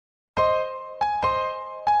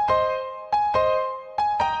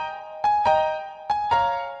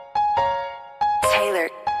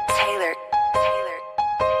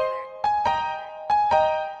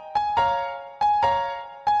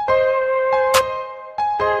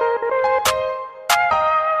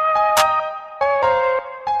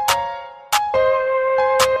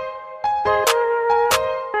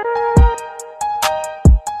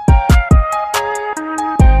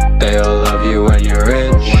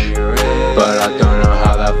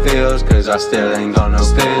I still ain't got no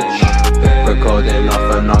pitch. Recording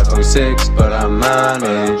off an iPhone 6, but I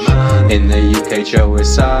manage. In the UK, chill with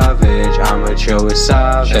savage, I'ma chill with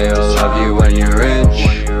savage. They'll love you when you're rich,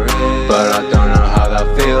 but I don't know how that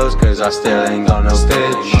feels, cause I still ain't got no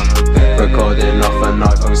pitch. Recording off an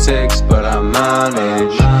iPhone 6, but I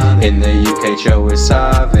manage. In the UK, chill with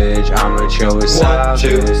savage, I'ma chill with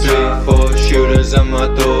savage. 1, 2, 3, 4 shooters at my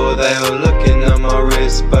door. They all looking at my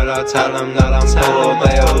wrist, but I tell them that I'm poor.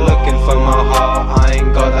 They all looking for my heart, I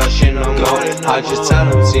ain't got that shit no more. I just tell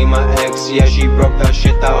them, see my ex, yeah, she broke that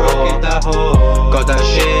shit, that whore. Got that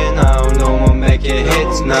shit now, no more making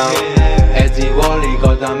hits now. Eddie Wally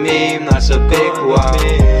got that meme, that's a big one.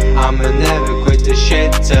 I'ma never quit the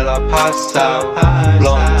shit till I passed out.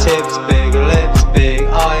 Blonde tips, big lips, big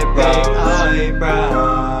eyebrows.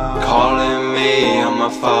 Calling me on my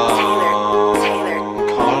phone,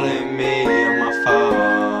 calling me on my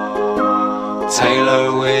phone.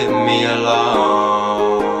 Taylor with me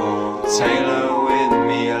alone, Taylor with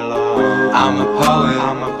me alone. I'm a poet,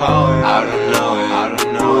 I don't know it,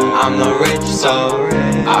 I'm not rich, so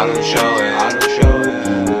I don't show it,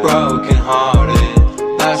 Broken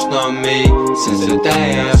hearted, that's not me. Since the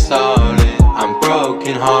day I started, I'm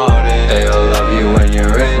broken hearted. They'll love you when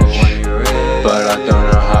you're rich, but I don't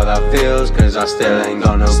know how that feels, cause I still ain't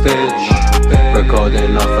got no pitch.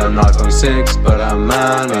 Recording off an iPhone 6, but I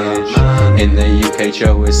manage. In the UK,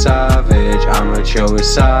 chill with savage, I'ma chill with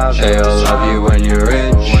savage. They'll love you when you're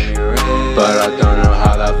rich, but I don't know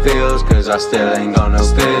how that feels, cause I still ain't got no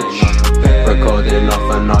pitch. Recording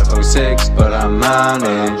off an iPhone 6, but I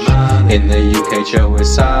manage. In the UK, chill with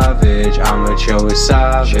savage, I'ma chill with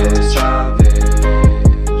savage.